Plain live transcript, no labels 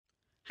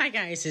Hi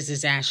guys, this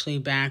is Ashley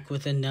back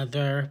with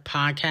another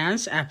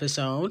podcast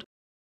episode.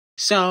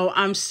 So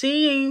I'm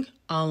seeing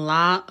a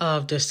lot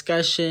of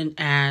discussion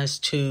as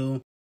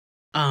to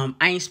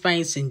Ice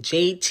Spice and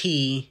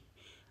JT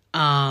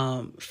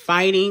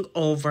fighting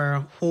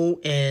over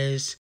who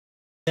is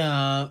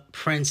the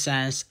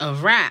princess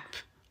of rap.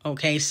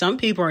 Okay, some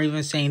people are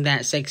even saying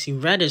that Sexy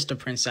Red is the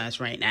princess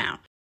right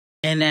now.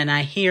 And then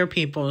I hear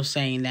people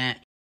saying that,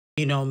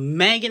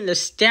 Megan Thee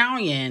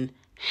Stallion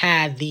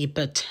had the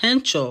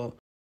potential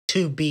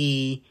to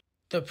be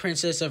the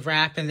princess of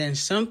rap. And then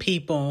some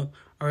people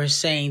are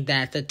saying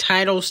that the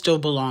title still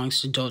belongs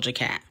to Doja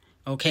Cat.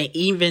 Okay,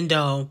 even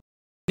though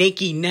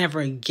Nicki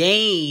never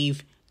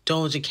gave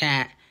Doja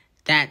Cat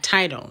that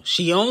title.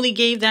 She only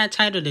gave that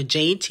title to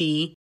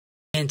JT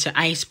and to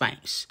Ice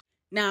Spice.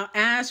 Now,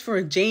 as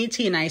for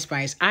JT and Ice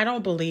Spice, I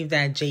don't believe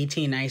that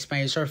JT and Ice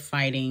Spice are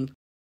fighting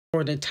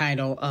for the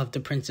title of the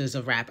princess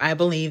of rap. I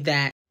believe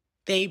that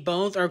they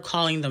both are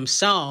calling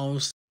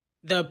themselves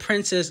the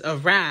princess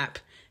of rap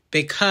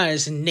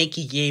because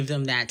Nicki gave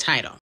them that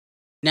title.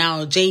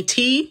 Now,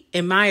 JT,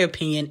 in my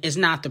opinion, is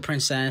not the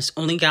princess,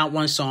 only got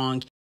one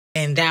song,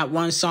 and that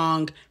one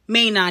song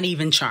may not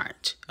even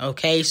chart,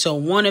 okay? So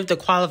one of the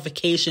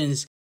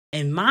qualifications,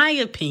 in my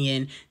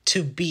opinion,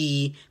 to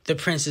be the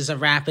princess of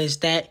rap is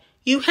that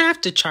you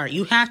have to chart,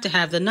 you have to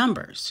have the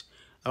numbers,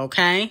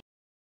 okay?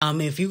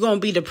 If you're going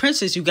to be the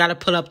princess, you got to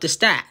put up the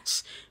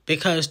stats,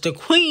 because the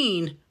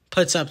queen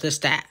puts up the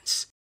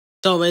stats.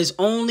 So it's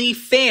only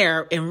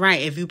fair and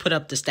right if you put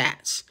up the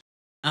stats.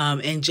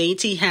 And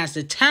JT has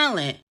the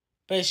talent,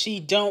 but she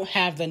don't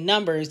have the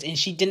numbers, and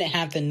she didn't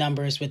have the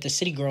numbers with the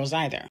City Girls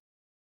either.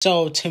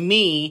 So to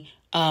me,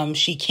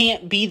 she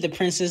can't be the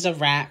princess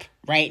of rap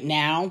right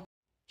now.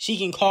 She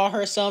can call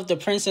herself the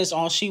princess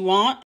all she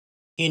want.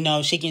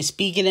 She can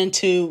speak it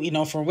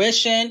into,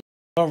 fruition.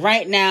 But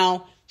right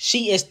now,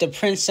 she is the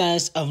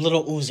princess of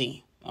Lil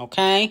Uzi,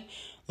 okay?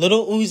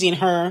 Lil Uzi and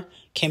her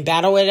can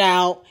battle it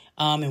out.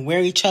 And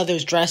wear each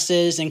other's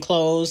dresses and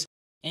clothes,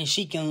 and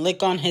she can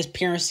lick on his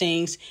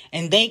piercings,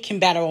 and they can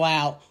battle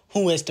out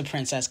who is the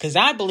princess. Because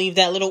I believe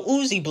that Lil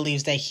Uzi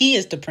believes that he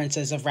is the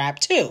princess of rap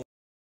too.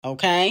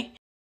 Okay?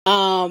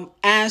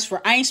 As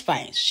for Ice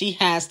Spice, she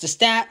has the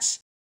stats,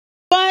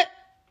 but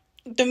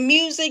the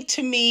music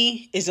to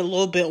me is a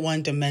little bit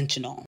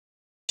one-dimensional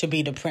to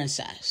be the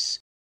princess.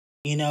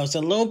 It's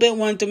a little bit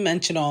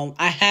one-dimensional.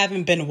 I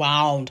haven't been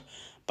wowed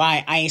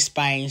by Ice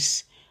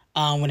Spice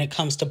when it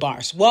comes to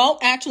bars. Well,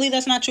 actually,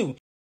 that's not true.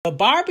 The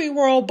Barbie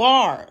World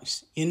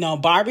bars,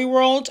 Barbie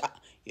World,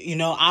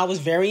 I was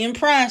very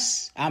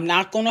impressed. I'm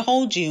not going to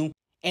hold you.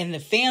 And the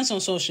fans on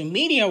social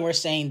media were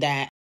saying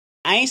that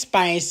Ice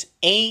Spice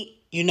ate,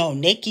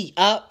 Nicki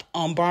up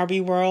on Barbie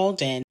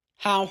World and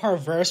how her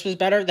verse was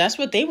better. That's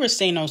what they were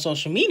saying on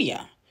social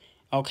media.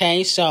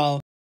 Okay,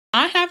 so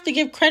I have to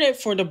give credit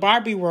for the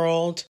Barbie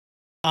World,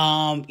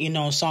 song.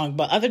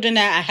 But other than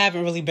that, I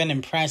haven't really been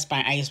impressed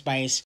by Ice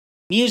Spice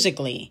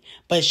musically,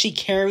 but she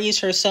carries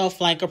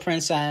herself like a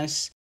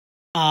princess,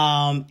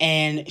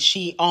 and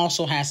she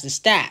also has the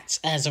stats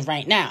as of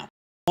right now.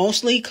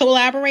 Mostly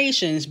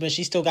collaborations, but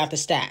she still got the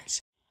stats.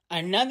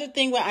 Another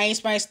thing with Ice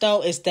Spice,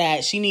 though, is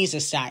that she needs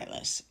a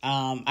stylist.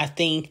 I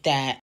think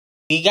that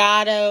we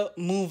gotta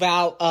move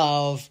out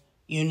of,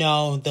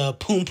 the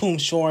poom-poom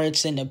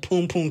shorts and the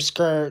poom-poom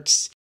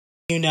skirts.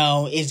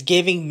 Is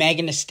giving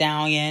Megan Thee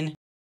Stallion.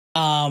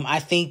 I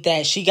think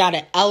that she got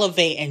to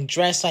elevate and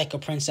dress like a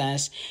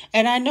princess.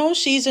 And I know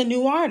she's a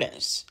new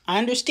artist. I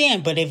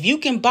understand. But if you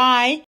can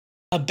buy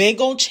a big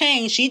old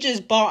chain, she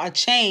just bought a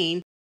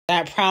chain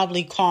that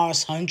probably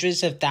costs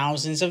hundreds of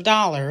thousands of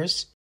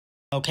dollars.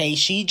 Okay,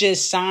 she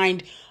just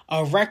signed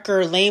a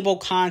record label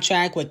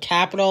contract with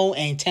Capitol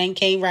and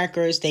 10K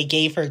Records. They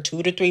gave her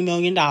 $2 to $3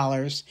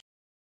 million.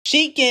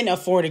 She can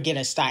afford to get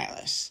a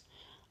stylist.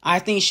 I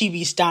think she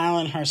be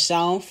styling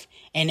herself.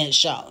 And it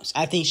shows.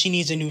 I think she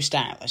needs a new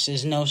stylist.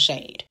 There's no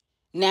shade.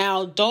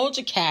 Now,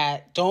 Doja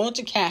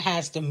Cat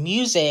has the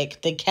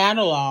music, the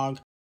catalog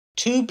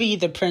to be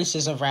the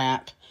princess of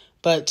rap.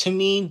 But to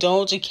me,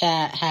 Doja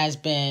Cat has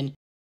been,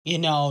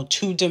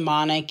 too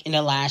demonic in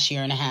the last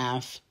year and a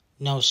half.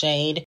 No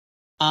shade.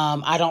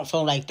 I don't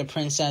feel like the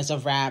princess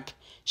of rap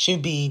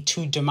should be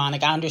too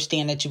demonic. I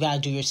understand that you got to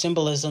do your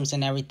symbolisms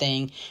and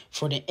everything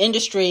for the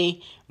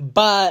industry.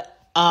 But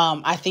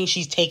I think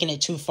she's taking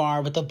it too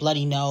far with the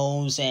bloody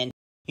nose and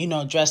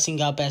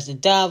dressing up as the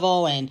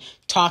devil and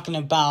talking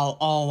about,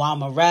 oh,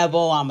 I'm a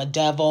rebel, I'm a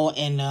devil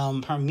in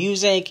her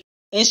music.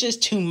 It's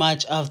just too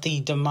much of the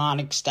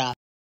demonic stuff.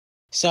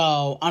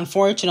 So,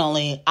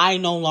 unfortunately, I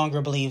no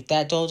longer believe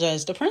that Doja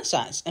is the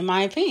princess, in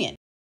my opinion.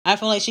 I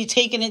feel like she's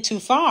taking it too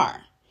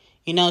far.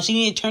 She needs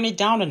to turn it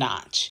down a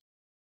notch.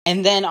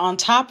 And then on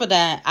top of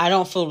that, I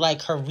don't feel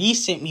like her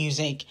recent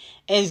music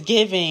is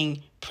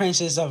giving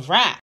princess of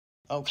rap.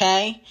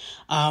 Okay,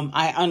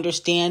 I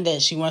understand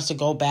that she wants to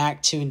go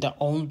back to the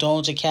old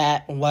Doja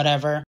Cat or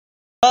whatever,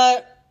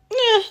 but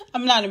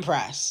I'm not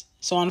impressed.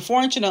 So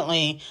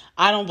unfortunately,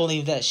 I don't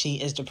believe that she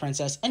is the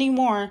princess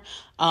anymore.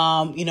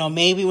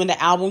 Maybe when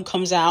the album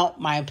comes out,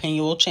 my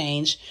opinion will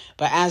change.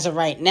 But as of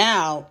right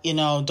now,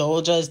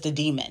 Doja is the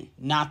demon,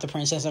 not the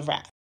princess of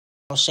rap.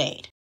 No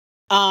shade.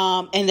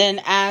 And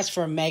then as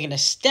for Megan Thee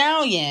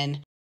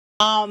Stallion,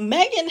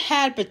 Megan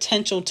had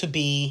potential to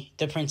be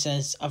the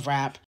princess of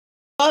rap,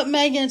 but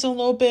Megan's a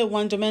little bit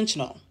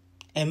one-dimensional,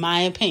 in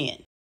my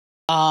opinion.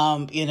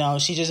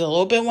 She's just a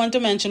little bit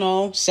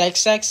one-dimensional.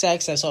 Sex,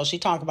 that's all she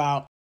talk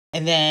about.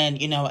 And then,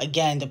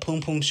 again, the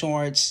poom poom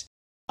shorts.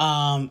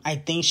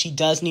 I think she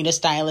does need a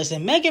stylist.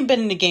 And Megan been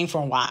in the game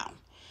for a while.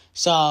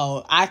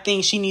 So I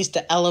think she needs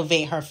to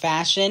elevate her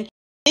fashion.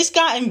 It's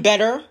gotten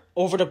better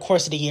over the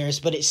course of the years,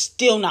 but it's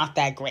still not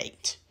that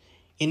great.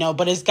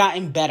 But it's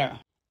gotten better.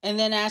 And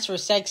then as for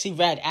Sexy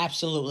Red,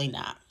 absolutely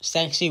not.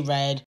 Sexy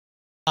Red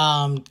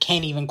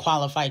can't even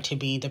qualify to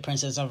be the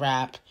princess of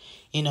rap.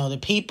 The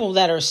people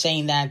that are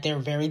saying that, they're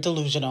very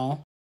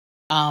delusional.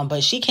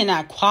 But she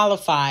cannot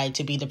qualify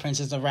to be the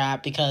princess of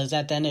rap because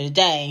at the end of the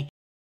day,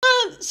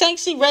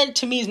 Sexy Red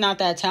to me is not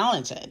that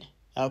talented.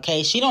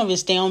 Okay, she don't even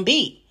stay on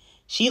beat.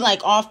 She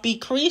like offbeat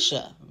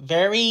Carisha.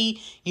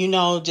 Very,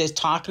 just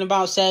talking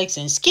about sex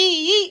and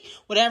ski,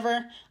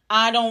 whatever.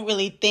 I don't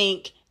really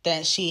think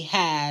that she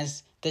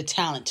has the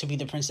talent to be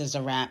the princess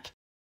of rap.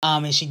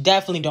 And she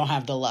definitely don't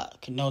have the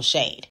luck. No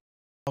shade.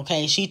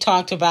 Okay, she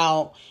talked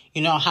about,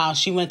 how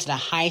she went to the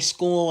high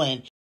school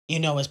and,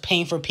 was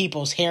paying for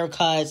people's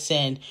haircuts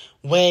and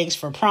wigs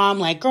for prom.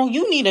 Like, girl,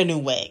 you need a new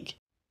wig.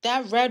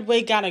 That red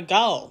wig gotta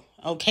go.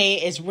 Okay,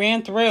 it's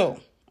ran through.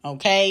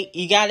 Okay,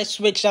 you gotta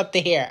switch up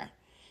the hair.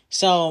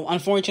 So,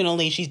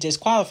 unfortunately, she's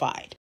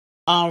disqualified.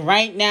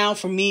 Right now,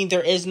 for me,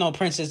 there is no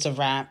princess of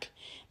rap.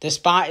 The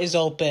spot is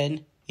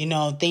open.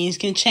 Things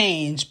can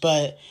change,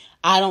 but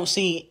I don't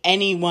see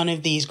any one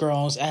of these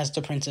girls as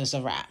the princess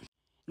of rap.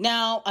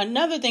 Now,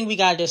 another thing we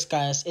gotta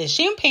discuss is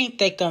Champagne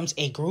Thickums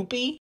a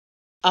groupie.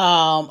 A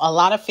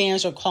lot of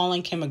fans are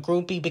calling him a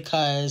groupie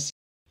because,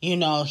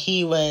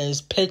 he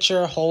was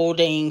picture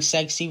holding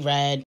Sexy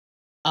Red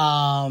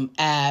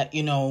at,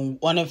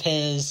 one of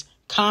his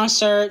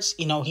concerts.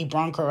 He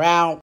brought her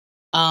out.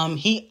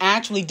 He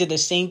actually did the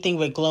same thing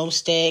with Glow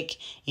Stick.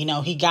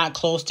 He got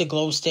close to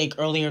Glow Stick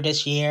earlier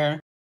this year.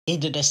 He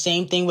did the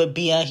same thing with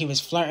Bia. He was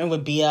flirting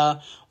with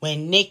Bia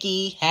when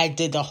Nicki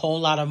did the Whole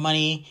Lot of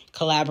Money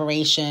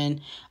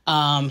collaboration.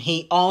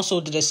 He also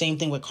did the same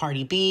thing with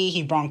Cardi B.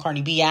 He brought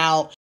Cardi B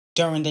out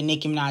during the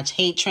Nicki Minaj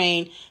hate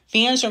train.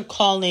 Fans are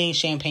calling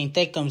Champagne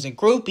Thickums a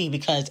groupie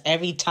because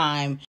every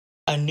time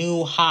a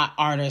new hot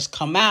artist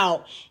come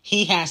out,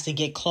 he has to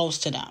get close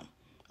to them.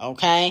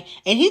 Okay?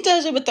 And he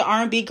does it with the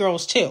R&B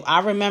girls too.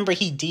 I remember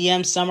he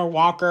DM'd Summer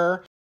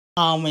Walker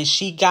when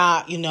she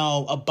got,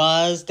 a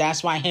buzz.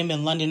 That's why him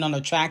and London on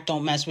the Track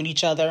don't mess with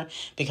each other,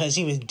 because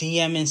he was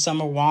DMing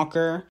Summer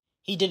Walker.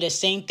 He did the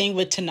same thing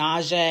with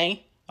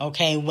Tinashe.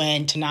 Okay,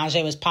 when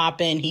Tinashe was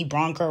popping, he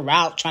brought her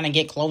out trying to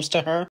get close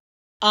to her.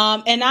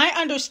 And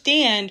I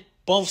understand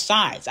both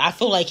sides. I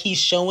feel like he's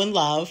showing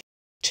love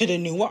to the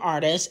newer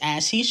artists,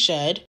 as he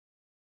should.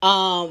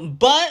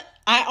 But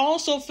I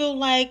also feel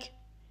like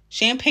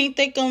Champagne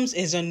Thickums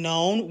is a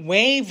known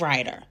wave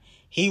rider.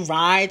 He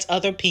rides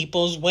other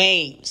people's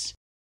waves.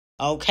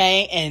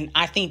 Okay? And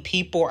I think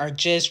people are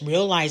just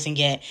realizing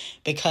it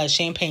because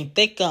Champagne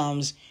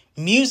Thickums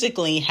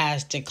musically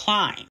has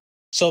declined.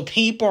 So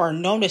people are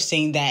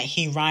noticing that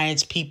he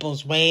rides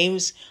people's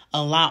waves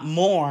a lot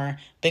more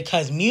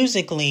because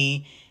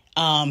musically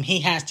he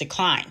has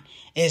declined.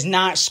 It's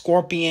not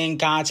Scorpion,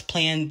 God's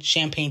Plan,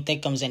 Champagne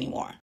Thickums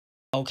anymore.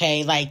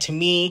 Okay? Like, to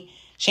me,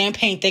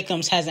 Champagne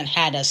Thickums hasn't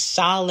had a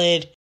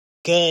solid,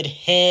 good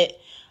hit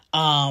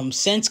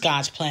since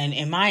God's Plan,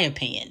 in my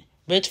opinion.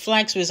 Rich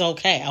Flex was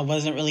okay. I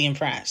wasn't really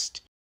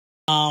impressed.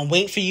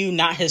 Wait For You,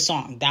 not his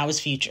song. That was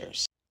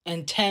Future's.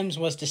 And Thames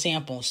was the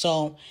sample.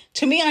 So,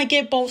 to me, I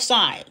get both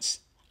sides.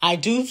 I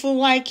do feel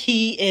like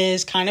he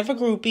is kind of a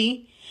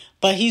groupie,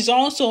 but he's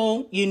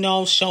also,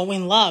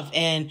 showing love.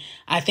 And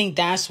I think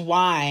that's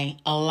why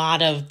a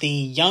lot of the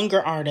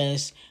younger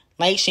artists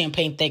like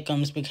Champagne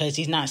Thickums, because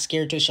he's not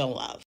scared to show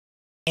love.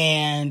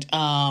 And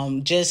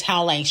just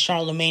how, like,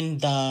 Charlemagne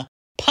the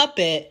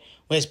Puppet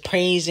was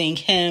praising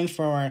him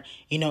for,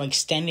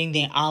 extending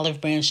the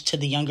olive branch to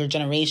the younger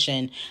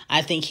generation.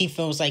 I think he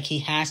feels like he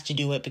has to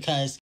do it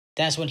because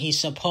that's what he's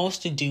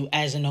supposed to do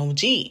as an OG.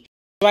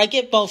 So I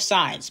get both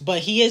sides, but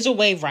he is a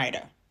wave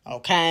rider,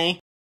 okay?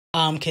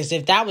 Because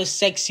if that was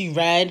Sexy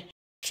Red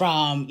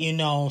from,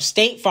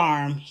 State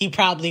Farm, he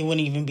probably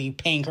wouldn't even be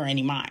paying her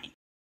any mind.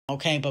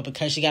 Okay, but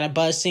because she got a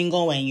buzz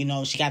single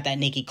and, she got that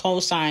Nicki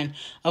cosign,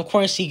 of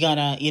course he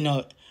gonna,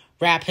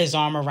 wrap his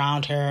arm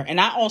around her. And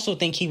I also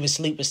think he would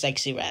sleep with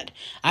Sexy Red.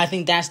 I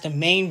think that's the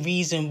main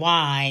reason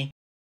why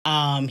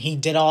he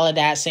did all of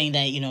that, saying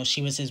that,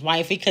 she was his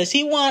wife, because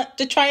he wanted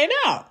to try it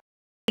out.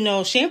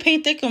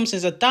 Champagne Thickums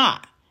is a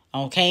thought.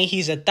 Okay,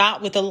 he's a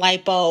thought with a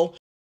lipo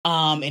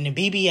and a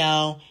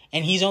BBL,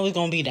 and he's always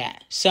going to be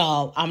that.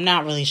 So I'm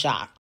not really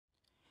shocked.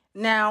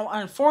 Now,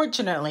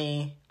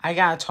 unfortunately, I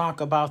got to talk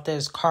about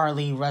this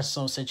Carly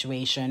Russell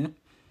situation.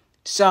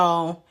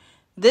 So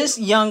this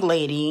young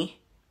lady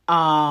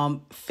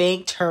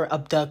faked her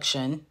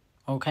abduction,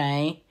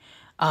 okay,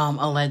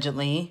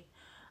 allegedly.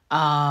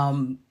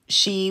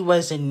 She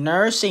was in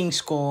nursing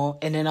school,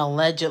 and then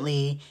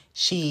allegedly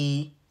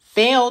she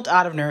failed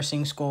out of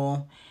nursing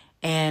school.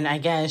 And I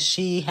guess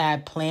she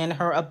had planned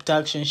her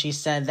abduction. She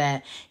said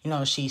that,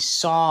 she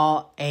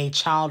saw a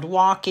child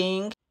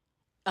walking.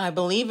 I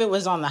believe it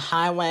was on the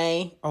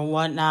highway or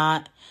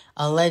whatnot.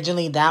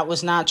 Allegedly, that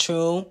was not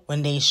true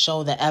when they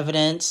show the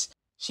evidence.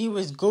 She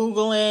was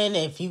Googling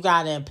if you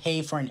got to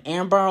pay for an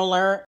Amber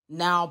Alert.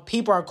 Now,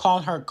 people are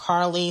calling her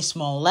Carly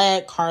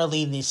Smollett,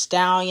 Carly the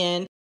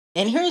Stallion.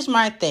 And here's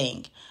my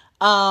thing.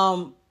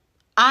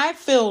 I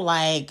feel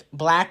like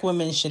Black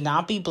women should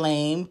not be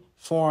blamed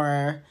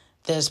for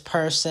this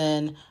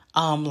person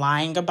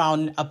lying about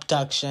an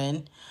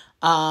abduction.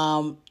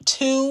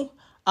 Two,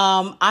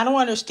 I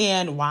don't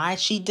understand why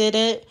she did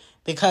it,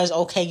 because,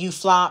 okay, you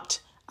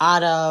flopped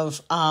out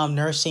of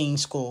nursing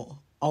school,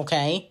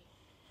 okay?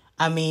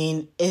 I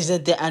mean, is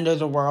it the end of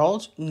the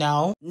world?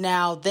 No.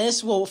 Now,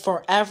 this will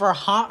forever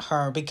haunt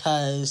her,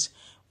 because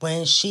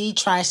when she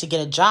tries to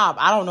get a job,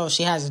 I don't know if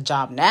she has a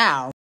job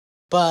now,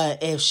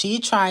 but if she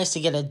tries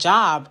to get a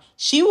job,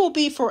 she will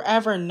be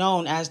forever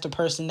known as the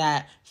person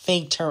that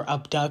faked her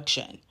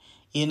abduction.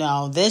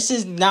 This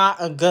is not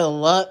a good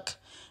look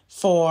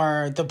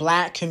for the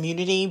Black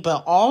community,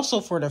 but also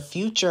for the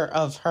future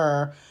of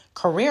her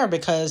career,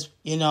 because,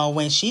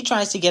 when she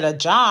tries to get a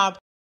job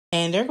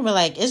and they're going to be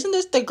like, isn't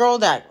this the girl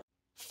that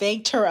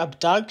faked her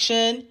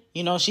abduction?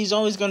 She's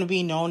always going to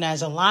be known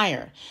as a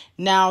liar.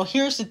 Now,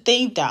 here's the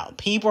thing, though.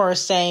 People are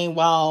saying,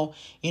 well,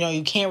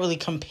 you can't really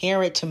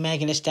compare it to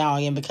Megan Thee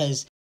Stallion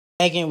because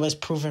Megan was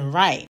proven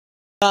right.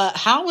 But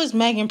how was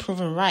Megan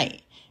proven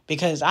right?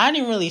 Because I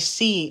didn't really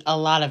see a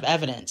lot of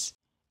evidence.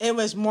 It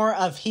was more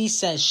of he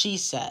said, she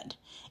said.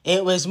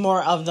 It was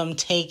more of them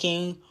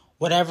taking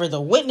whatever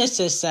the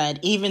witnesses said,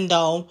 even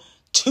though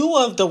two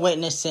of the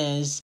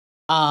witnesses,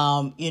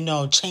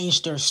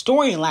 changed their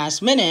story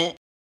last minute.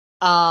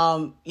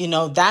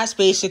 That's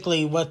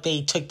basically what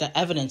they took the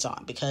evidence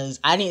on, because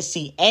I didn't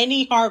see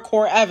any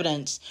hardcore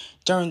evidence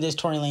during this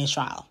Tory Lanez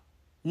trial.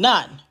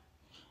 None.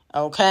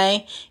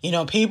 Okay?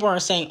 People are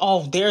saying,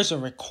 oh, there's a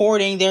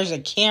recording, there's a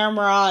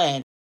camera,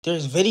 and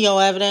there's video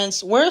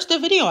evidence. Where's the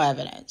video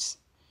evidence?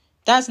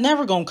 That's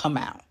never going to come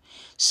out.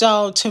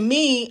 So to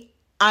me,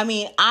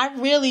 I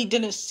really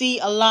didn't see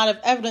a lot of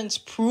evidence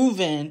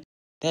proving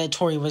that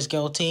Tory was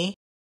guilty.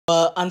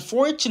 But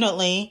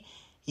unfortunately,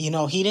 he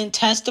didn't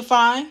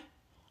testify.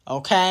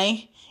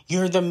 Okay?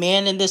 You're the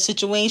man in this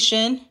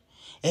situation.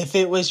 If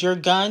it was your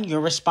gun,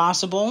 you're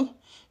responsible.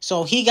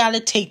 So he got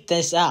to take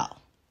this out.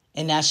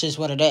 And that's just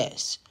what it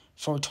is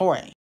for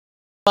Tory.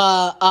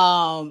 But,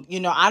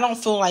 I don't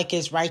feel like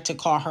it's right to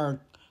call her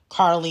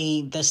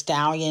Carly the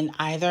Stallion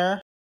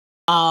either.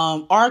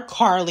 Or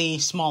Carly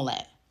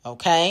Smollett,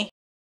 okay?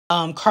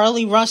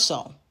 Carly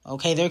Russell,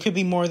 okay? There could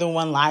be more than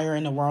one liar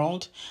in the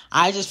world.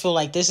 I just feel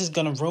like this is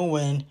going to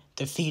ruin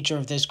the future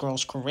of this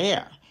girl's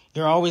career.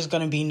 You're always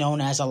going to be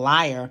known as a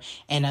liar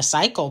and a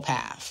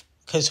psychopath,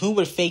 because who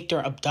would fake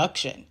their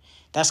abduction?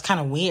 That's kind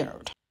of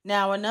weird.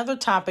 Now, another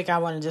topic I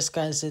want to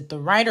discuss is the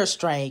writer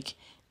strike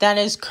that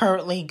is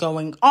currently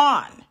going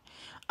on.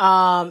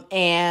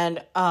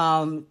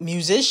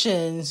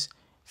 Musicians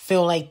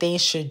feel like they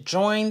should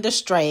join the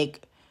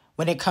strike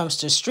when it comes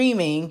to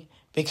streaming,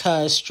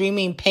 because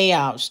streaming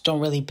payouts don't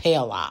really pay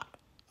a lot.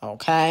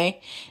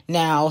 Okay?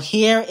 Now,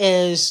 here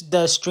is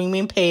the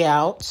streaming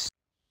payouts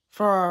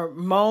for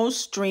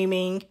most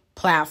streaming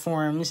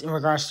platforms in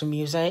regards to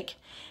music.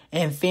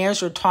 And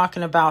fans were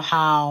talking about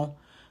how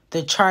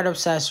the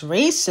chart-obsessed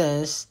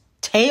racist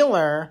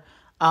Taylor,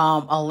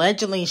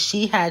 allegedly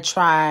she had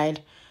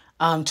tried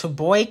to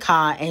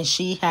boycott, and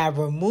she had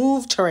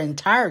removed her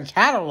entire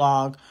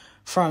catalog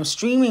from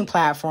streaming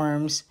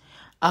platforms,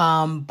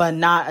 but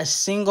not a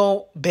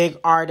single big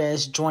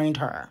artist joined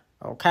her,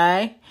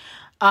 okay?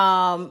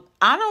 I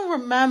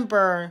don't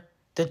remember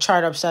the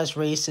chart-obsessed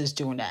racist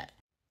doing that.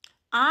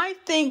 I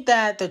think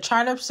that the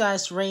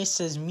chart-obsessed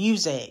racist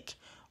music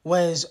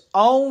was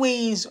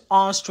always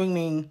on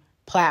streaming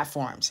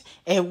platforms.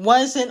 It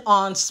wasn't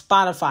on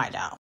Spotify,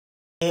 though.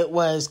 It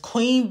was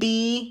Queen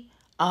Bee,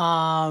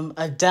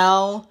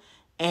 Adele,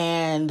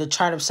 and the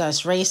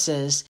chart-obsessed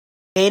racists.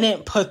 They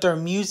didn't put their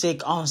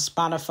music on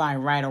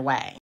Spotify right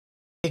away,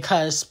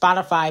 because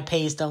Spotify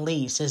pays the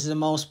least. It's the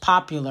most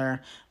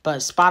popular, but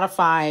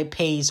Spotify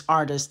pays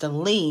artists the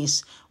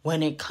least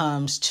when it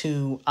comes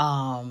to,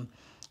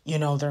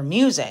 their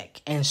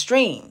music and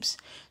streams.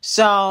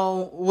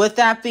 So with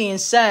that being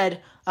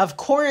said, of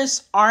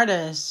course,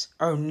 artists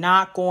are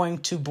not going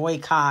to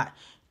boycott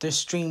the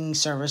streaming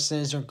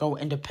services or go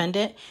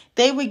independent.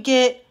 They would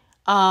get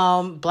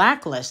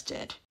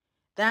blacklisted.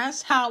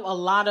 That's how a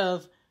lot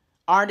of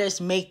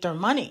artists make their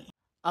money.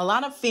 A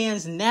lot of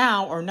fans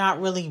now are not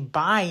really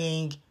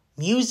buying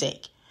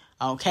music,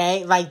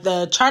 okay? Like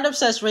the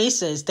chart-obsessed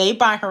racists, they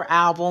buy her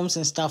albums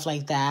and stuff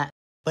like that.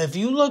 But if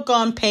you look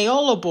on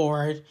Payola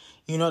board,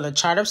 the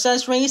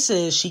chart-obsessed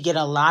racists, she get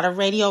a lot of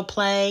radio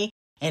play,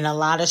 and a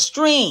lot of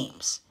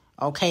streams.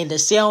 Okay, the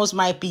sales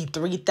might be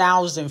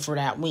 3,000 for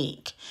that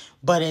week,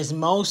 but it's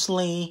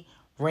mostly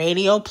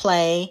radio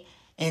play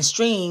and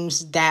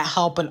streams that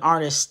help an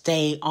artist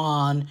stay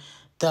on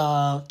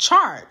the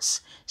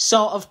charts.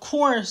 So, of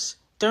course,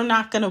 they're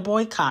not going to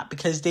boycott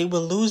because they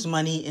will lose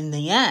money in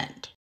the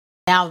end.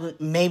 Now,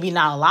 maybe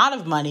not a lot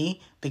of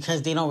money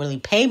because they don't really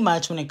pay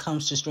much when it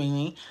comes to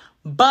streaming,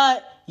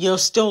 but you'll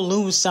still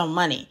lose some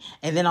money.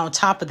 And then on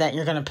top of that,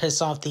 you're going to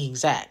piss off the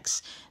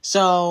execs.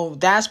 So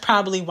that's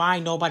probably why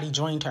nobody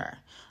joined her.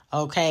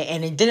 Okay,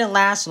 and it didn't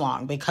last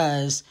long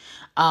because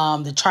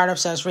the Chart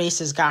Obsessed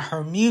Racist got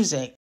her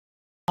music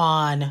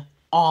on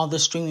all the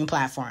streaming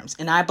platforms.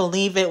 And I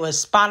believe it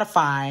was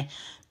Spotify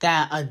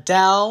that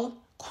Adele,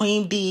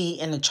 Queen Bee,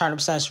 and the Chart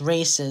Obsessed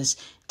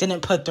Racist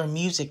didn't put their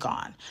music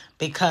on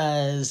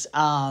because,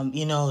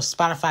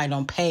 Spotify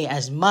don't pay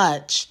as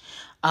much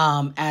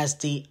as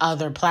the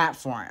other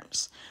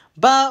platforms.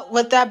 But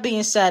with that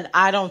being said,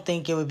 I don't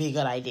think it would be a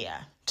good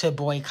idea to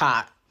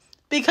boycott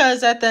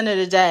because at the end of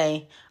the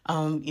day,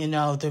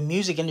 the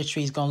music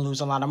industry is going to lose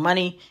a lot of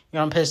money.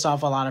 You're going to piss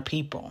off a lot of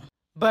people.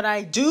 But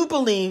I do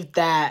believe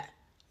that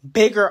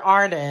bigger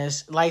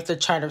artists like the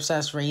Chart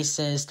Obsessed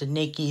Racists, the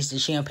Nickies, the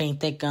Champagne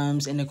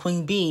Thickums, and the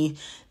Queen Bee,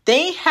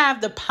 they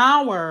have the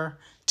power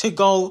to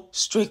go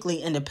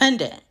strictly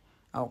independent,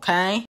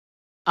 okay?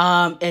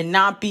 And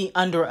not be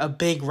under a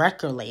big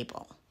record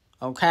label,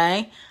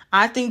 okay?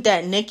 I think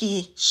that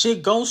Nicki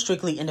should go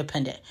strictly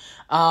independent.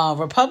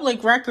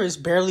 Republic Records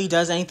barely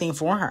does anything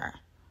for her,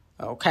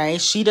 okay?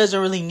 She doesn't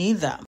really need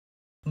them.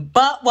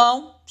 But,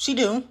 she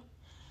do.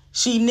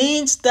 She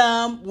needs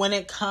them when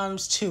it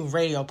comes to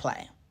radio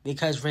play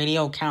because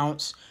radio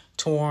counts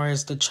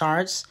towards the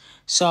charts.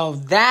 So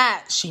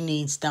that she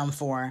needs them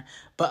for.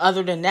 But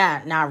other than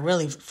that, not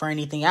really for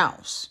anything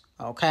else,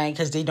 okay?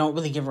 Because they don't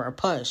really give her a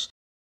push.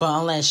 But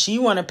unless she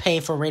want to pay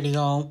for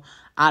radio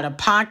out of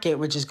pocket,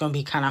 which is going to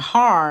be kind of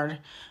hard,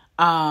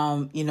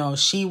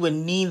 she would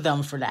need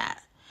them for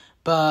that.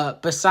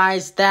 But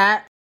besides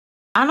that,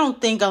 I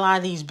don't think a lot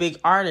of these big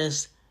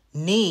artists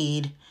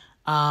need,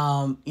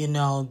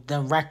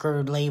 the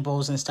record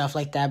labels and stuff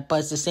like that. But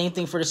it's the same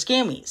thing for the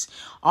scammies.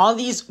 All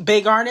these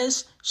big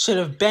artists should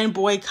have been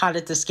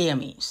boycotted the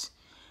scammies.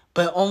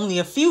 But only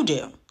a few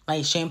do.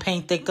 Like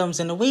Champagne Thickums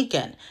in The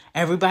Weeknd.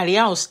 Everybody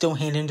else still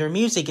handing their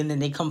music and then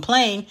they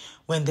complain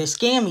when the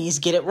scammies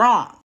get it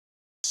wrong.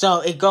 So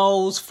it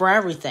goes for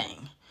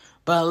everything.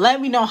 But let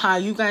me know how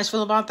you guys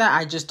feel about that.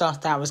 I just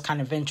thought that was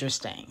kind of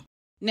interesting.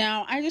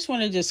 Now, I just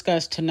want to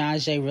discuss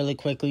Tinashe really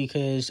quickly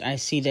because I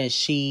see that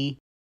she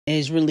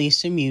is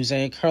releasing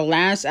music. Her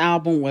last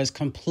album was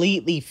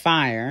completely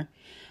fire.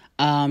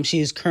 She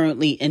is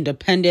currently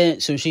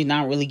independent, so she's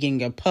not really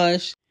getting a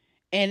push.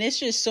 And it's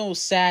just so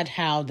sad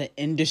how the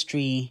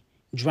industry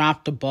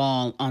dropped the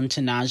ball on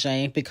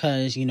Tinashe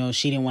because,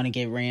 she didn't want to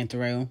get ran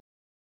through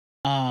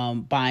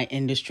by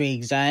industry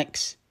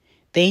execs.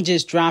 They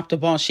just dropped the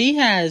ball. She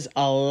has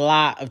a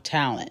lot of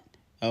talent,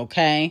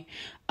 okay?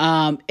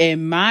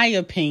 In my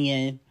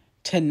opinion,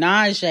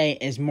 Tinashe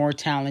is more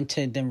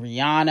talented than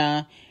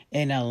Rihanna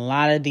and a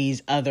lot of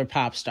these other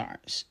pop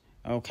stars,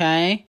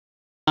 okay?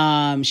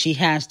 She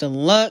has the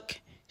look.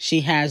 She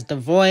has the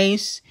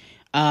voice.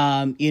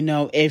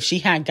 If she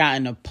had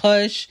gotten a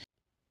push,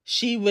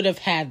 she would have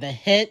had the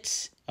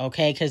hits,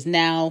 okay? Because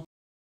now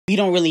we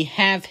don't really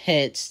have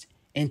hits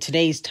in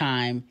today's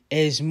time.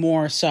 Is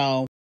more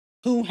so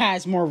who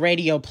has more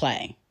radio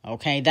play,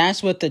 okay?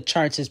 That's what the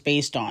charts is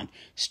based on.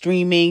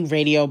 Streaming,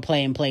 radio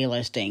play, and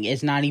playlisting.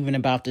 It's not even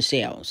about the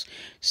sales.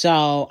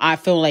 So I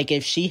feel like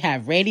if she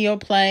had radio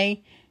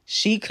play,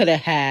 she could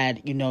have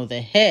had,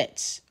 the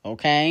hits,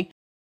 okay?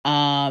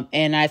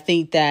 And I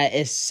think that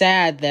it's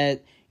sad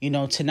that,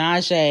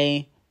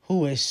 Tinashe,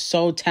 who is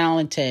so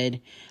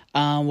talented,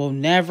 will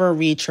never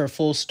reach her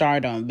full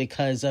stardom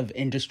because of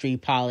industry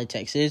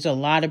politics. There's a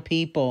lot of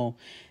people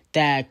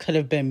that could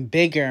have been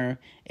bigger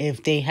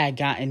if they had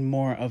gotten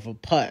more of a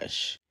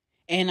push.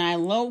 And I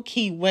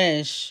low-key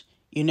wish,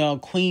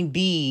 Queen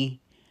Bee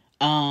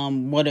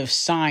would have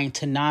signed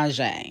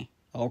Tinashe,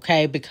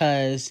 okay?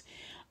 Because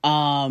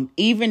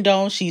even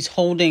though she's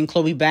holding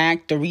Chloe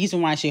back, the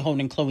reason why she's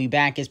holding Chloe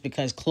back is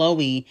because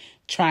Chloe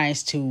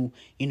tries to,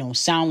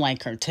 sound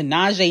like her.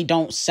 Tinashe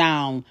don't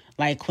sound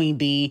like Queen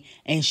Bee,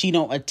 and she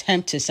don't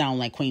attempt to sound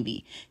like Queen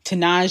Bee.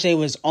 Tinashe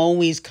was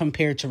always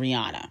compared to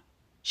Rihanna.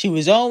 She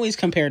was always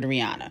compared to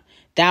Rihanna.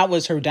 That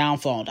was her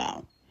downfall,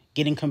 though.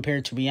 Getting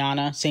compared to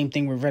Rihanna. Same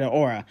thing with Rita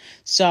Ora.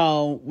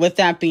 So, with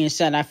that being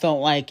said, I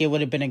felt like it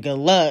would have been a good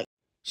look.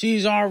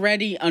 She's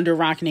already under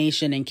Roc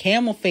Nation, and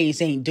Camel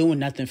Face ain't doing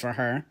nothing for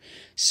her.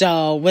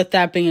 So, with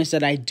that being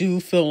said, I do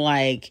feel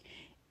like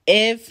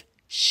if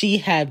she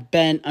had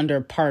been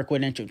under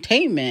Parkwood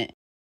Entertainment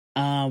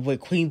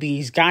with Queen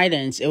Bee's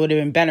guidance, it would have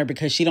been better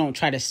because she don't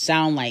try to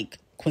sound like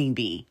Queen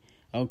Bee.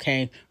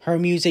 Okay? Her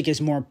music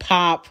is more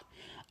pop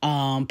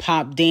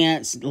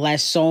dance,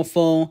 less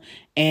soulful,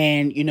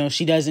 and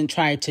she doesn't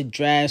try to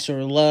dress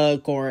or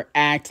look or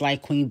act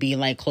like Queen Bee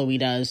like Chloe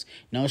does.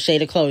 No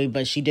shade of Chloe,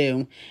 but she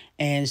do.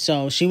 And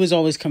so she was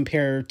always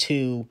compared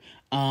to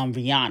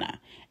Rihanna.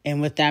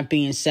 And with that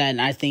being said,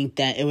 I think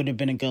that it would have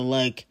been a good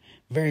look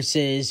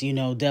versus,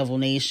 Devil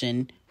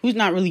Nation, who's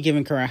not really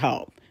giving her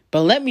help.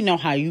 But let me know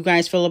how you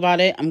guys feel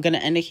about it. I'm going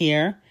to end it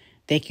here.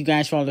 Thank you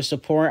guys for all the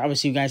support. I will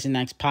see you guys in the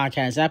next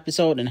podcast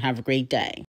episode, and have a great day.